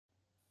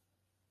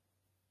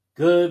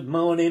Good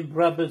morning,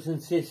 brothers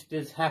and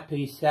sisters.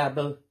 Happy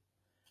Sabbath.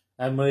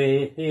 And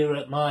we're here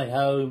at my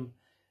home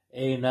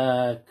in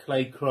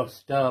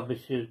Claycross,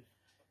 Derbyshire,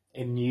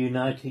 in the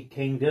United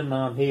Kingdom.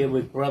 I'm here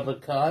with Brother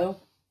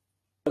Kyle.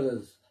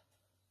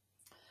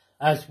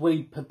 As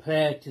we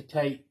prepare to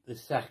take the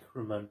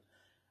sacrament,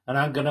 and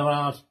I'm going to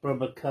ask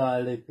Brother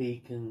Kyle if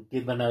he can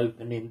give an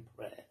opening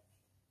prayer.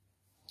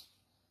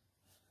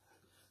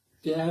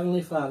 Dear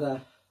Heavenly Father,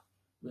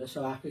 we're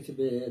so happy to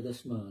be here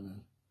this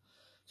morning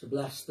to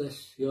bless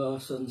this, your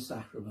Son's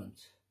sacrament.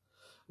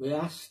 We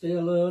ask,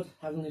 dear Lord,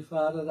 Heavenly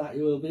Father, that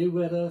you will be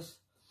with us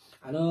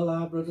and all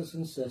our brothers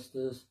and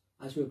sisters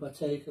as we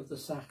partake of the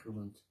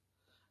sacrament.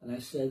 And I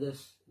say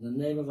this in the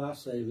name of our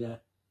Saviour,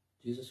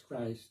 Jesus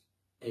Christ.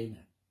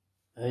 Amen.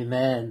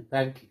 Amen.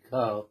 Thank you,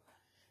 Carl.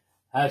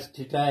 As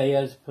today,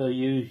 as per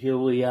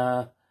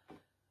usual,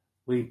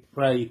 we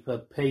pray for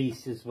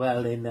peace as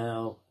well in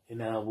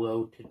our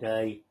world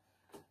today.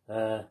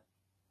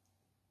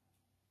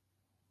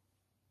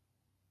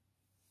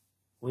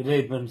 We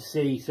live and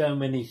see so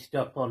many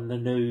stuff on the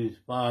news,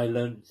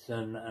 violence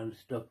and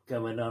stuff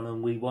going on,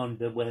 and we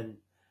wonder when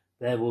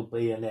there will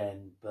be an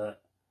end,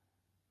 but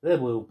there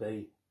will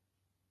be.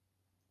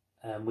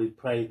 And we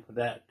pray for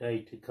that day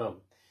to come.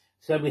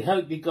 So we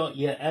hope you got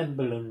your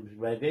emblems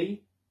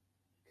ready,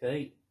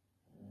 okay?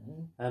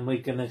 And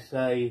we're going to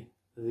say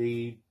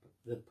the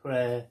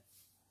prayer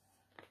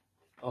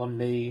on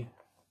the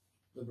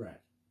bread.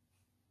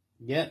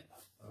 Yep.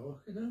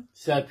 Okay.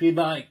 So if you'd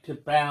like to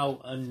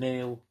bow and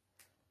kneel,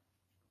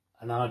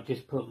 and I'll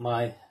just put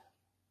my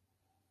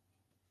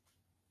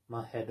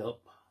head up.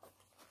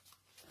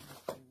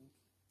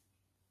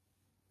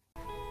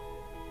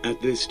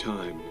 At this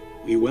time,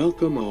 we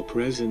welcome all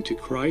present to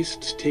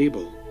Christ's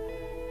table.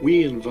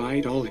 We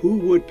invite all who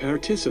would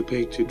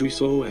participate to do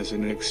so as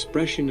an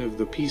expression of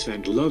the peace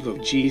and love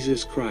of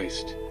Jesus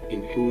Christ,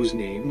 in whose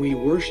name we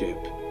worship.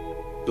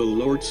 The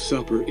Lord's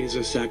Supper is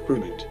a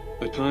sacrament,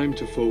 a time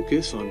to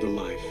focus on the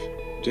life,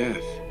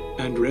 death,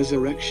 and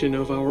resurrection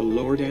of our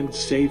Lord and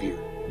Savior,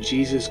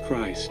 Jesus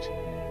Christ.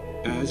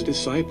 As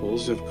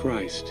disciples of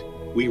Christ,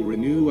 we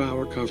renew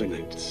our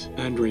covenants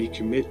and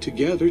recommit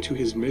together to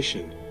His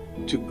mission,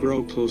 to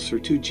grow closer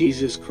to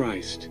Jesus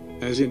Christ,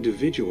 as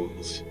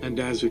individuals and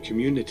as a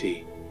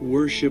community,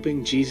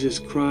 worshiping Jesus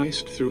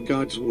Christ through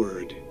God's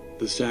Word,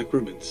 the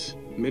sacraments,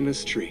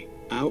 ministry,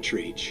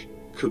 outreach,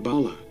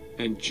 Kabbalah,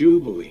 and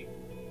Jubilee.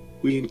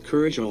 We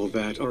encourage all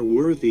that are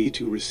worthy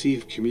to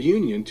receive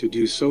communion to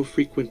do so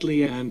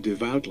frequently and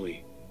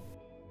devoutly.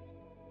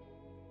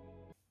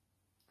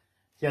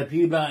 So if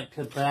you'd like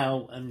to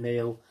bow and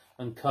kneel,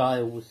 and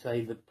Kyle will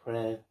say the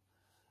prayer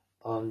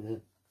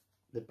on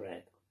the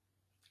bread.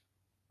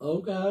 O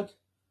God,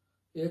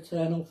 the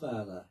eternal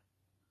Father,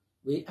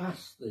 we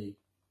ask thee,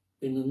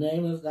 in the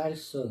name of thy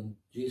Son,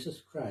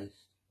 Jesus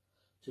Christ,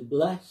 to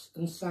bless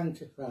and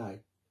sanctify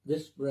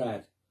this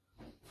bread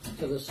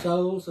to the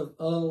souls of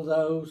all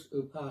those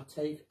who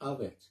partake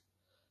of it,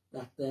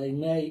 that they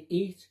may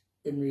eat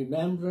in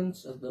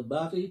remembrance of the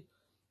body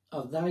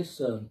of thy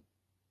Son,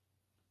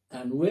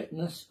 and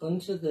witness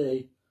unto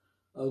thee,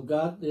 O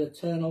God, the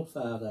eternal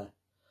Father,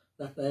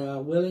 that they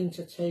are willing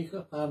to take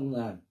upon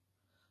them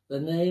the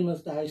name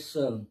of thy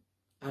Son,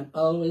 and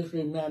always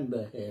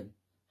remember him,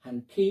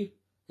 and keep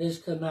his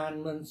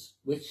commandments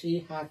which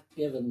he hath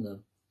given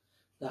them,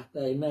 that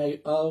they may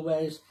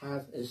always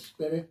have his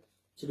Spirit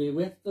to be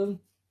with them.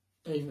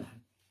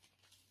 Amen.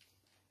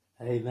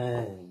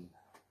 Amen.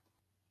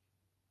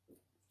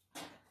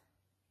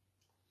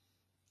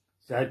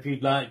 So if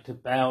you'd like to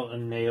bow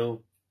and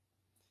kneel,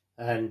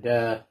 and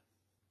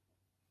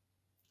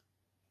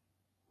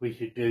we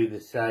should do the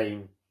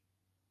same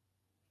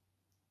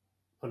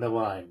for the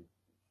wine.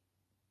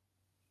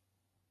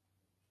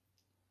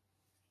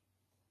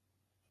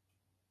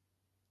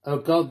 O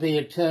God, the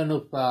eternal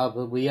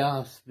Father, we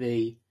ask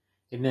thee,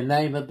 in the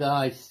name of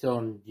thy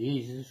Son,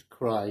 Jesus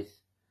Christ,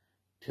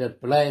 to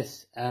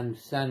bless and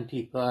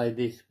sanctify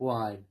this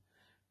wine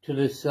to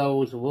the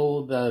souls of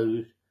all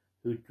those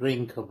who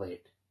drink of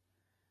it,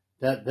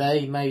 that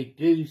they may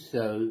do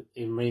so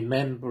in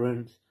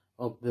remembrance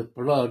of the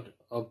blood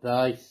of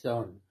thy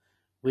Son,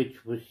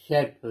 which was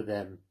shed for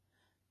them,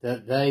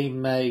 that they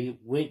may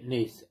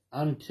witness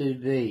unto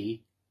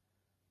thee,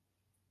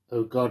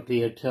 O God,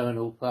 the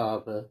eternal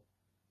Father,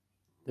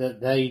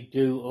 that they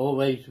do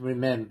always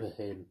remember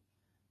him,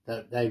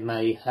 that they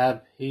may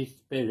have his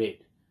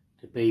Spirit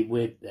to be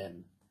with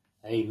them.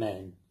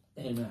 Amen.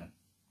 Amen.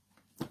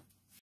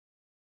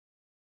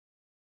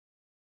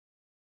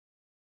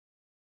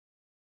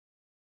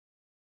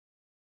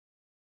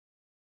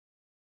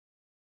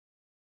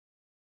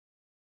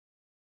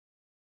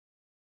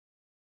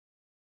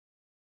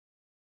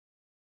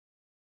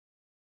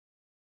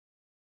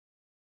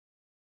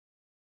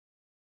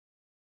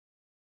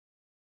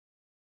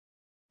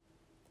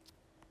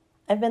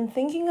 I've been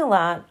thinking a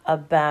lot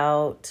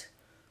about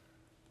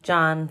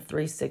John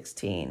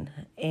 3:16,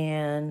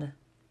 and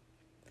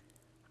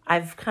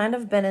I've kind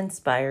of been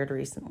inspired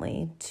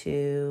recently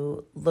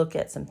to look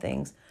at some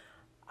things.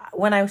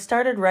 When I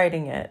started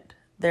writing it,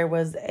 there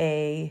was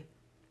a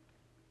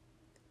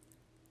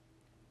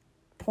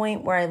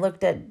point where I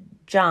looked at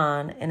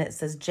John and it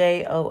says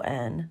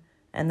Jon,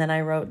 and then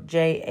I wrote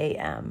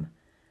JAM,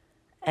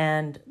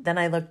 and then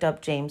I looked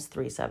up James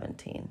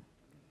 3:17.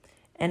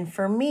 And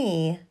for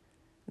me,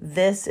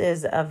 this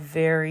is a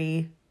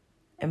very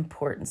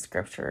important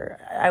scripture.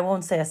 I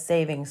won't say a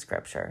saving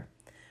scripture,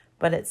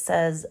 but it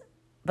says,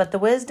 "But the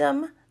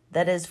wisdom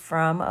that is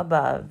from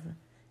above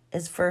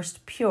is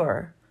first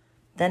pure,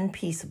 then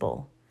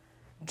peaceable,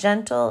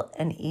 gentle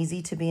and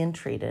easy to be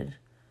entreated,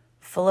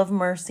 full of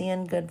mercy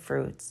and good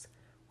fruits,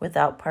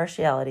 without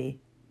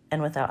partiality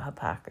and without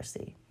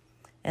hypocrisy."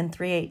 And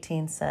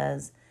 3:18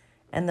 says,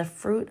 "And the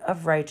fruit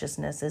of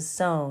righteousness is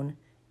sown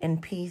in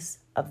peace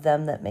of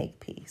them that make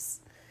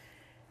peace."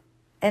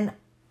 And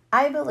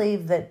I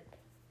believe that,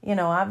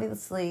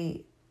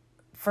 obviously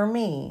for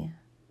me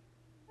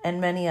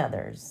and many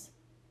others,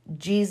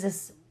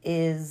 Jesus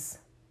is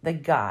the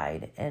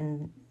guide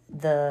and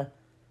the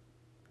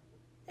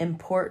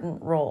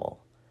important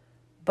role.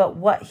 But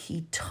what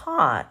he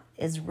taught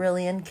is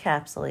really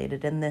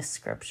encapsulated in this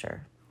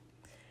scripture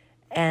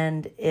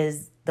and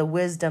is the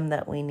wisdom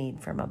that we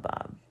need from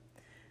above.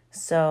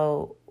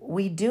 So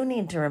we do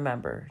need to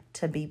remember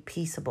to be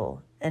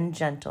peaceable and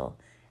gentle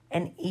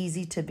and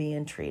easy to be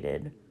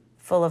entreated,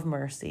 full of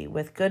mercy,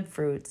 with good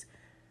fruits,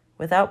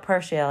 without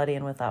partiality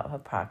and without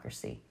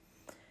hypocrisy.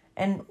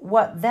 And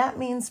what that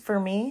means for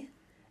me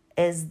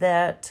is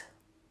that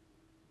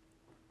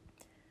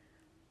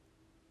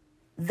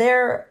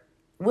there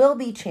will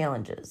be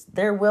challenges,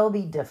 there will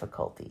be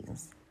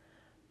difficulties,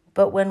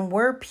 but when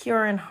we're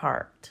pure in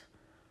heart,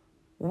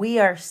 we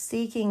are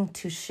seeking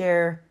to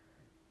share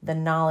the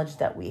knowledge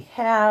that we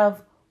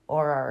have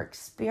or our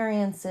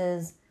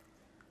experiences,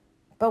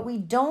 but we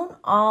don't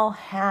all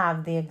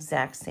have the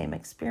exact same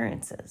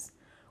experiences.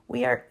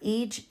 We are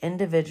each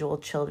individual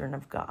children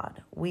of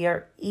God. We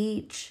are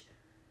each,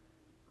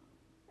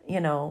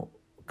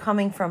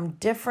 coming from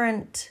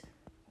different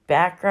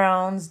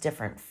backgrounds,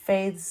 different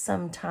faiths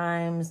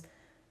sometimes,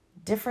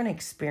 different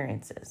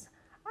experiences.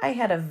 I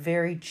had a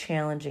very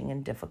challenging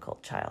and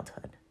difficult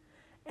childhood,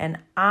 and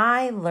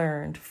I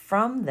learned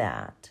from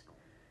that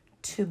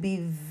to be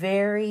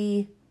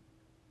very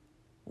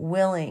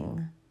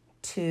willing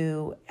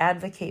to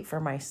advocate for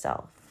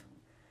myself.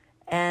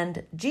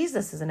 And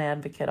Jesus is an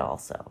advocate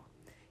also.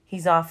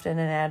 He's often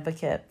an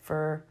advocate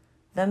for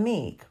the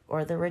meek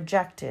or the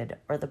rejected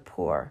or the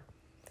poor.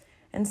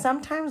 And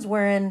sometimes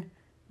we're in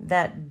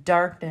that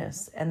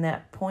darkness and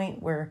that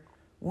point where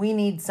we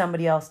need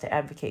somebody else to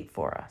advocate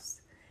for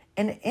us.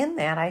 And in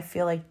that, I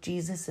feel like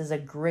Jesus is a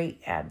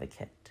great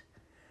advocate.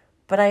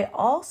 But I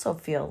also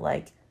feel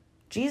like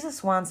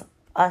Jesus wants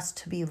us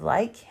to be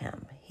like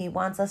him. He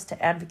wants us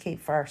to advocate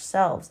for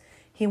ourselves.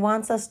 He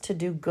wants us to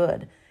do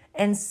good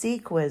and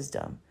seek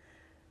wisdom,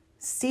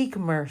 seek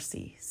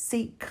mercy,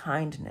 seek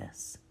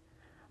kindness,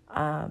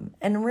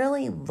 and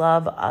really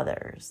love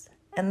others.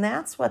 And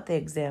that's what the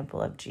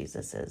example of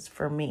Jesus is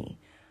for me.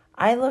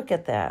 I look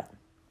at that,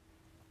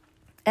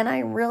 and I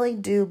really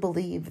do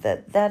believe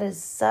that that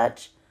is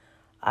such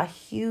a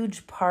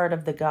huge part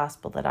of the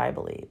gospel that I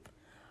believe.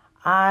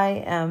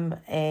 I am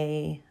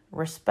a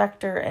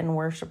respecter and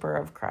worshiper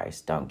of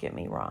Christ, don't get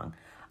me wrong.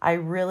 I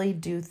really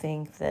do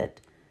think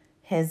that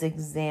his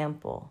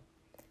example,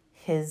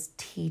 his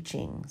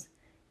teachings,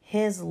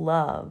 his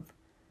love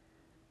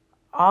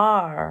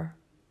are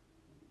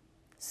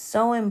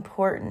so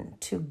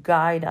important to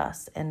guide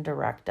us and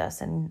direct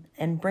us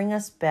and bring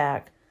us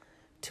back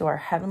to our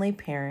heavenly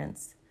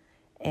parents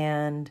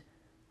and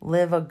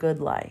live a good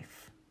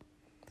life.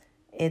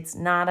 It's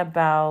not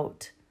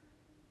about,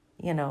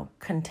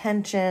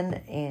 contention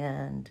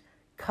and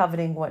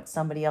coveting what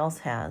somebody else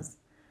has,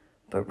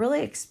 but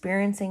really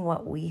experiencing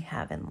what we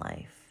have in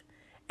life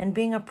and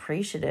being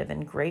appreciative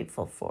and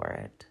grateful for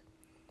it.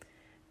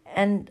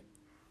 And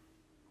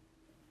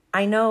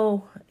I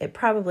know it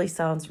probably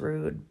sounds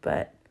rude,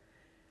 but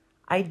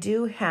I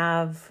do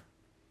have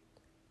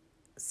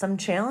some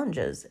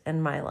challenges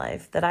in my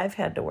life that I've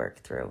had to work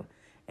through.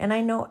 And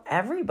I know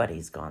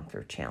everybody's gone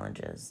through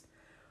challenges.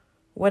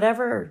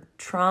 Whatever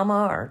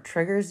trauma or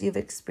triggers you've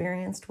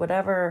experienced,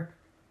 whatever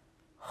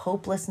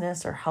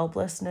hopelessness or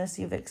helplessness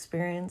you've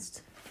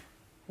experienced,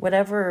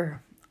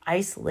 whatever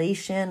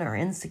isolation or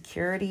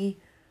insecurity.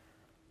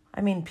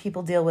 I mean,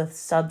 people deal with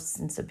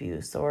substance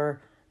abuse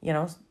or,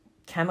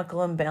 chemical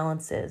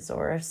imbalances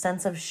or a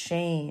sense of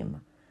shame.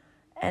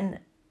 And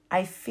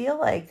I feel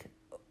like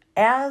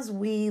as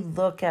we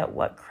look at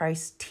what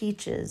Christ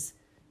teaches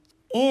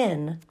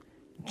in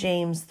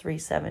James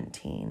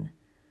 3:17,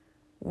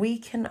 we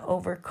can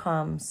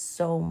overcome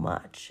so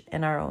much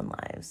in our own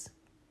lives.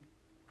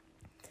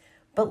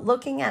 But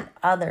looking at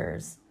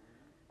others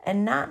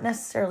and not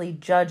necessarily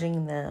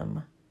judging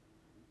them,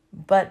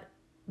 but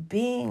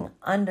being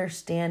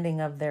understanding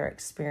of their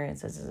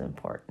experiences is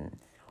important.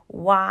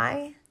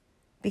 Why?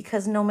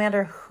 Because no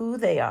matter who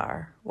they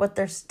are, what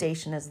their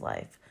station is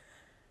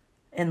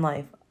in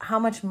life, how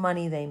much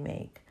money they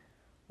make,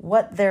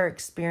 what their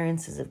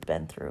experiences have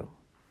been through,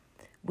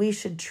 we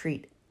should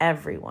treat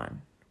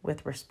everyone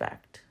with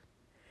respect.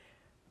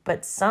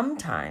 But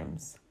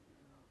sometimes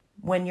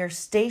when your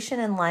station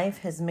in life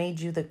has made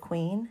you the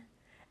queen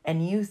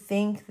and you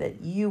think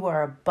that you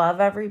are above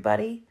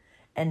everybody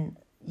and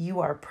you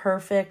are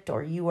perfect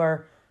or you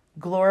are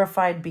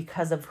glorified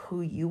because of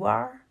who you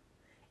are,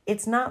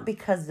 it's not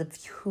because of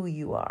who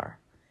you are.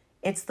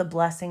 It's the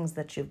blessings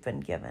that you've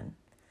been given.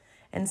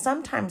 And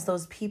sometimes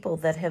those people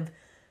that have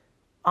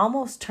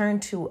almost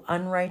turned to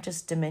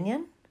unrighteous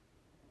dominion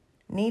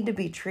need to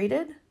be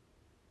treated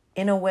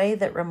in a way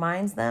that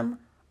reminds them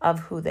of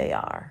who they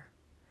are,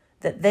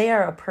 that they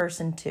are a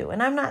person too.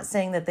 And I'm not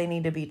saying that they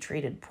need to be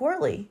treated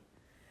poorly,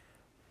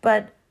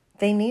 but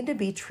they need to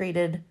be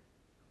treated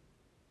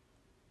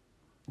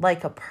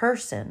like a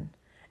person.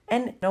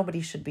 And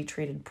nobody should be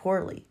treated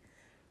poorly,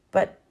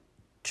 but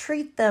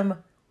treat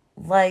them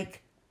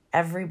like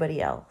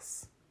everybody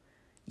else.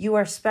 You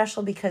are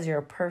special because you're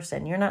a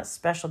person. You're not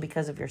special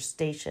because of your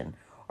station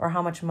or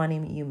how much money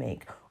you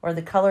make or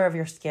the color of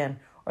your skin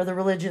or the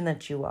religion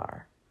that you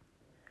are.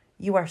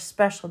 You are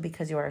special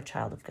because you are a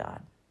child of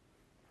God.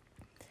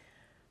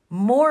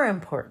 More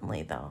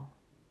importantly, though,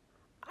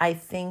 I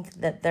think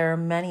that there are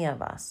many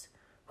of us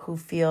who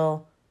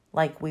feel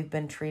like we've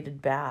been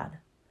treated bad.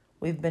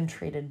 We've been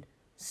treated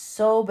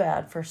so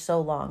bad for so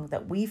long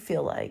that we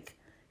feel like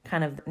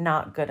kind of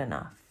not good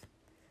enough.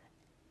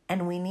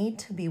 And we need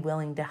to be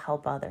willing to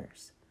help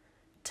others,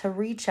 to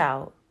reach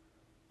out,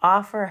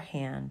 offer a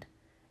hand,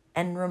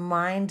 and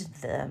remind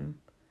them,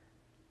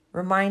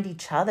 remind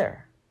each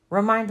other,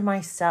 remind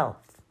myself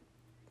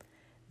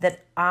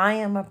that I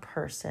am a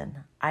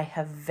person, I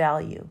have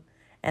value,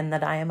 and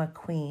that I am a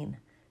queen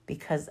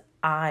because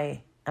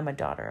I am a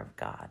daughter of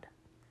God.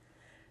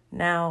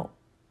 Now,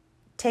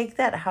 take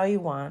that how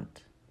you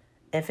want.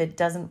 If it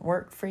doesn't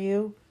work for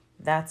you,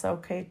 that's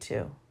okay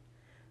too.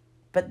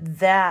 But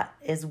that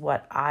is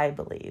what I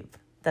believe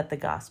that the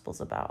gospel's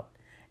about.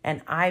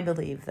 And I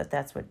believe that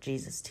that's what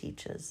Jesus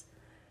teaches.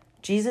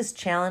 Jesus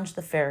challenged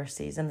the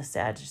Pharisees and the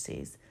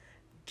Sadducees.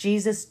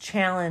 Jesus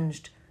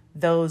challenged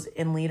those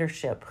in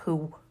leadership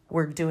who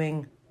were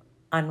doing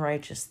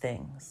unrighteous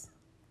things.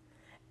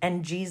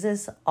 And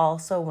Jesus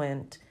also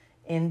went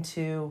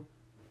into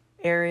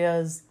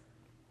areas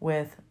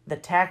with the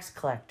tax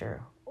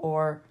collector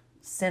or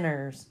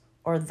sinners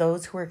or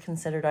those who are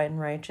considered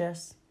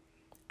unrighteous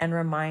and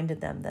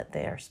reminded them that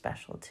they are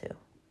special too.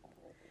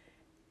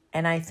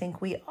 And I think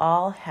we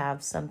all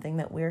have something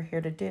that we're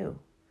here to do.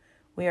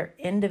 We are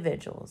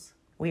individuals.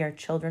 We are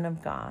children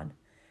of God.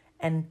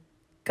 And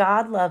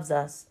God loves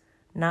us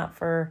not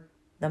for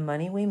the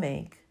money we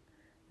make,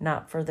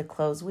 not for the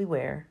clothes we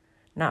wear,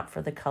 not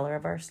for the color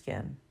of our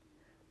skin,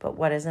 but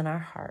what is in our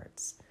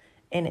hearts.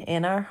 And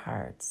in our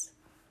hearts,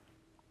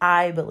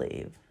 I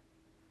believe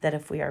that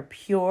if we are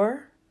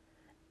pure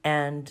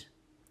and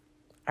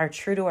are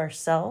true to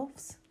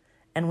ourselves,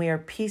 and we are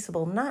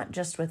peaceable not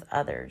just with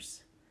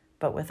others,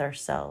 but with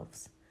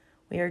ourselves,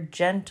 we are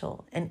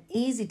gentle and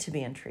easy to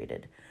be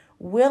entreated,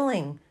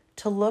 willing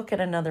to look at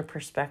another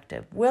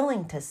perspective,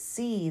 willing to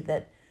see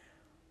that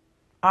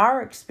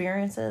our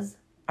experiences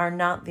are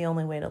not the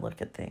only way to look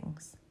at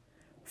things,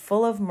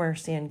 full of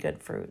mercy and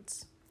good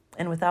fruits.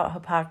 And without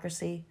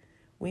hypocrisy,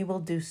 we will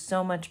do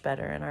so much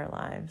better in our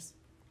lives.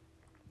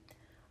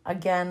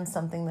 Again,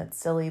 something that's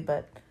silly,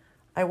 but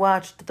I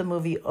watched the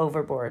movie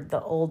Overboard,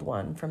 the old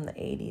one from the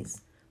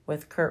 80s,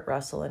 with Kurt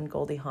Russell and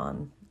Goldie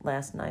Hawn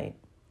last night.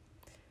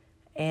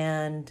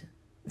 And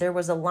there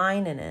was a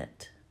line in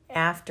it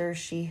after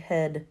she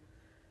had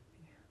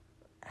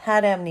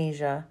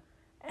amnesia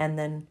and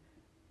then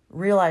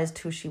realized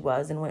who she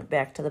was and went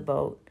back to the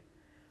boat.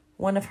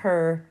 One of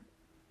her,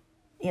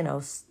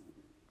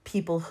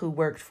 people who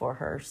worked for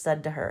her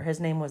said to her,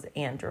 his name was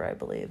Andrew, I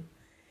believe.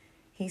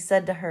 He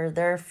said to her,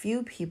 there are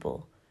few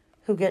people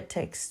who get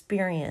to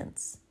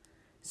experience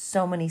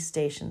so many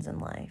stations in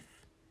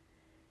life.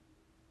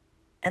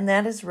 And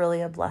that is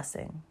really a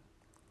blessing.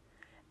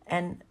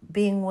 And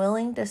being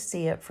willing to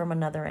see it from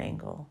another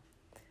angle,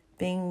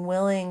 being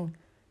willing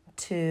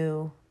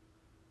to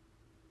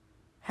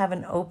have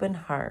an open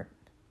heart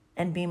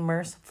and be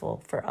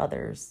merciful for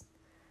others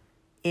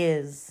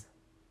is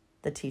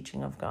the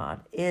teaching of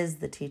God, is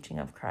the teaching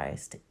of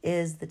Christ,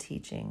 is the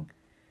teaching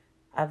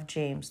of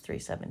James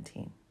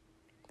 3:17.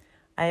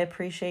 I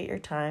appreciate your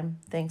time.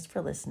 Thanks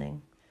for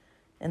listening.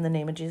 In the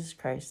name of Jesus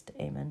Christ,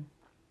 amen.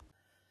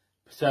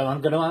 So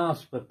I'm going to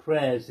ask for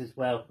prayers as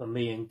well for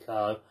me and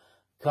Kyle.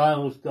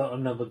 Kyle's got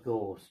another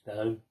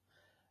gallstone,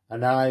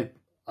 and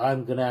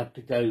I'm going to have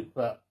to go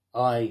for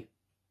eye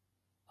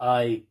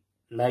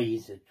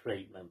laser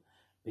treatment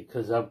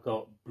because I've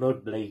got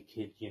blood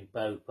leakage in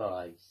both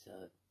eyes. So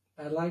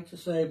I'd like to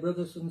say,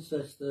 brothers and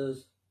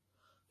sisters,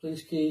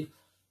 please keep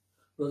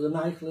Brother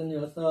Michael in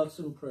your thoughts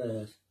and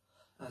prayers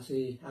as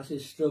he has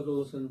his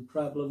struggles and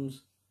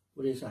problems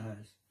with his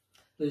eyes.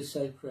 Please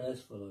say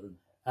prayers for him.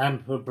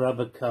 And for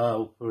Brother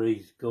Kyle for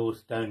his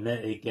gallstone,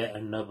 that he get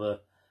another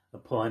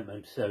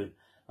appointment soon.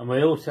 And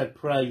we also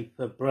pray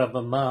for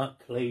Brother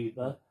Mark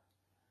Cleaver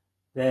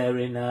there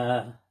in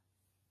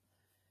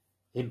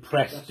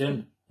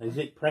Preston. Is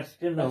it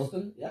Preston?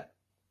 Preston, yeah.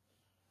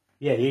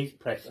 Yeah, he's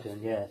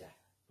Preston, yeah.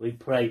 We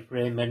pray for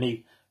him, and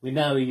we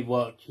know he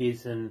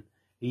watches, and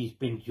he's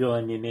been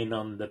joining in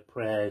on the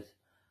prayers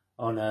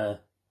on a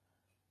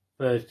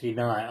Thursday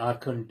night. I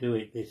couldn't do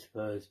it this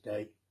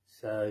Thursday,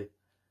 so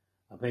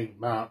I think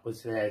Mark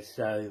was there,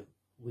 so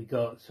we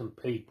got some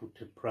people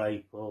to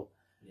pray for.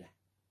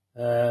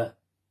 Yeah.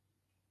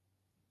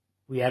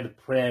 We had a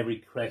prayer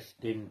request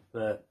in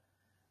for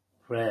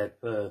prayer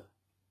for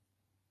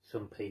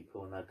some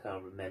people, and I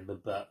can't remember,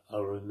 but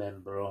I'll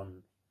remember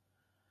on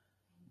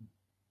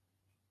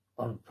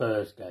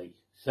Thursday.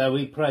 So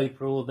we pray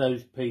for all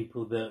those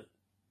people that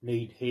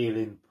need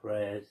healing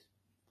prayers,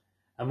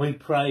 and we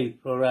pray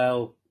for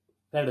our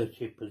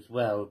fellowship as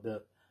well,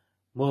 that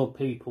more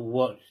people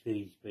watch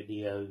these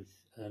videos.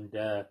 And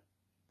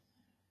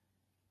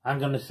I'm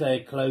going to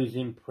say a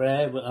closing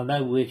prayer. I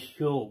know we're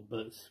short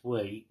but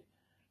sweet,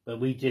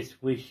 but we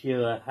just wish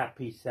you a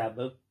happy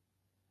Sabbath.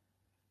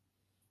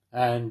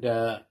 And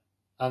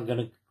I'm going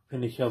to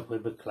finish off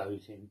with a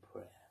closing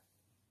prayer.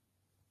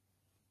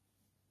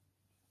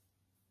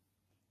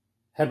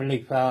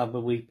 Heavenly Father,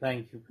 we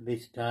thank you for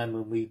this time,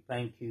 and we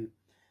thank you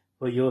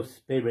for your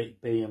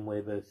Spirit being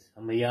with us.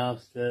 And we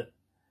ask that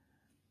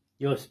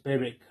your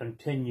Spirit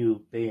continue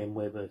being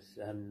with us,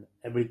 and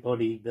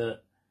everybody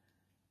that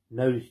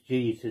knows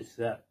Jesus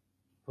that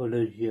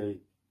follows you.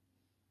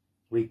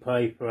 We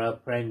pray for our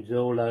friends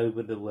all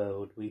over the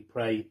world. We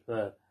pray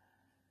for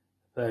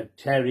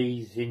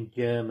Terry's in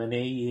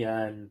Germany,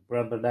 and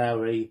Brother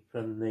Larry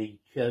from the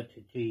Church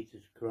of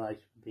Jesus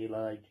Christ with the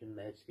Elijah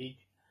message.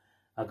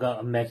 I got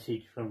a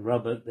message from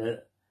Robert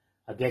that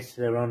I guess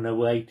they're on their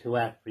way to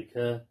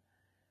Africa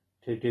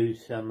to do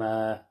some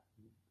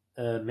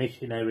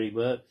missionary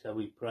work, so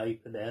we pray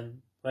for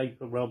them. Pray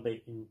for Robert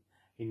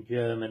in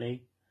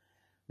Germany.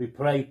 We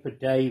pray for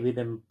David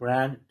and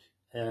Brant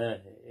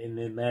in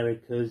the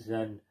Americas,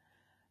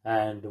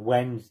 and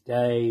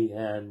Wednesday,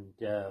 and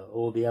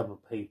all the other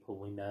people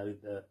we know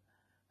that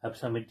have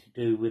something to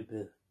do with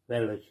the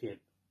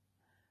fellowship,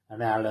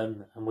 and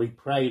Alan. And we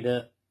pray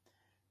that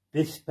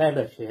this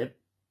fellowship,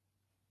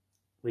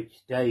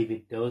 which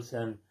David does,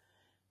 and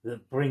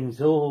that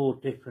brings all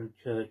different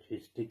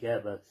churches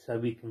together so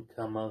we can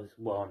come as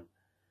one.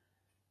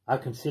 I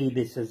can see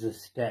this as a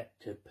step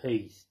to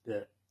peace,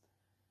 that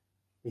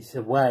it's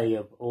a way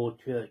of all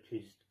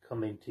churches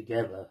coming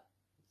together.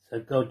 So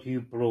God,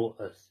 you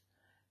brought us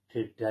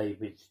to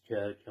David's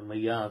church, and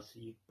we ask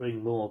that you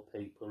bring more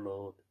people,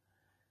 Lord.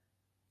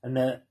 And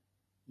that,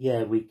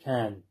 yeah, we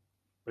can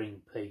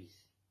bring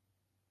peace.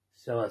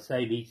 So I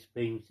say these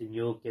things in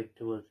your gift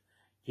to us,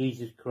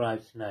 Jesus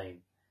Christ's name.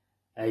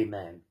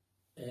 Amen.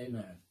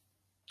 Amen.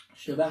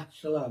 Shabbat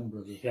Shalom,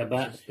 brothers.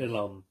 Shabbat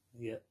Shalom.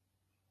 Yeah.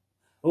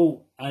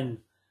 Oh, and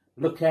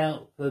look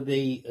out for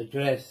the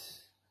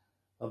address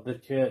of the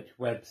church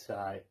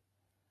website.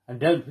 And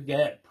don't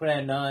forget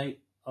prayer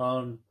night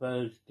on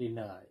Thursday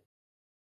night.